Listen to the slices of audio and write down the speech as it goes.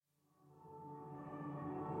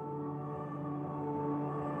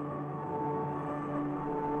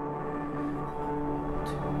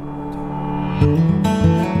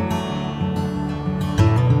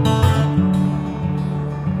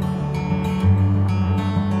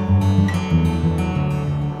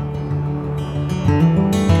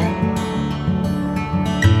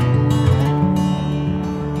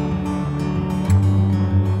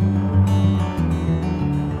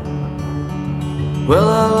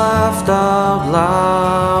laughed out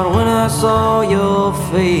loud when I saw your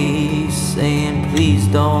face, saying please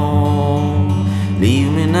don't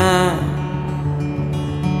leave me now.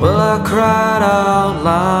 Well, I cried out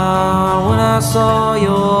loud when I saw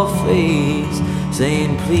your face,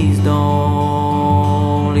 saying please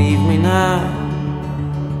don't leave me now.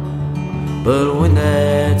 But when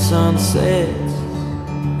that sun sets,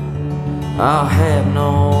 I'll have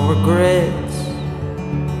no regrets.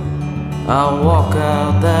 I'll walk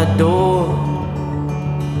out that door,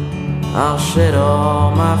 I'll shed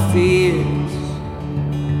all my fears,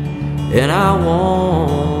 and I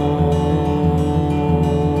won't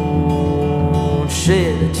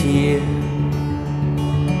shed a tear.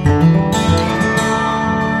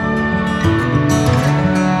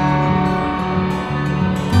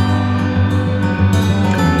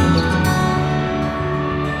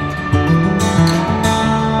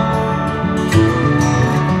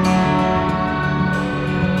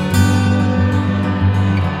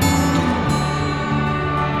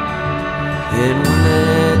 And when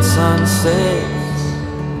that sun sets,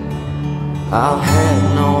 I'll have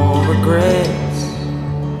no regrets.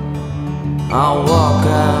 I'll walk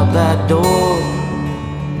out that door,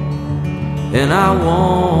 and I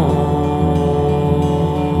won't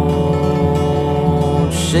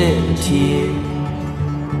shed a tear.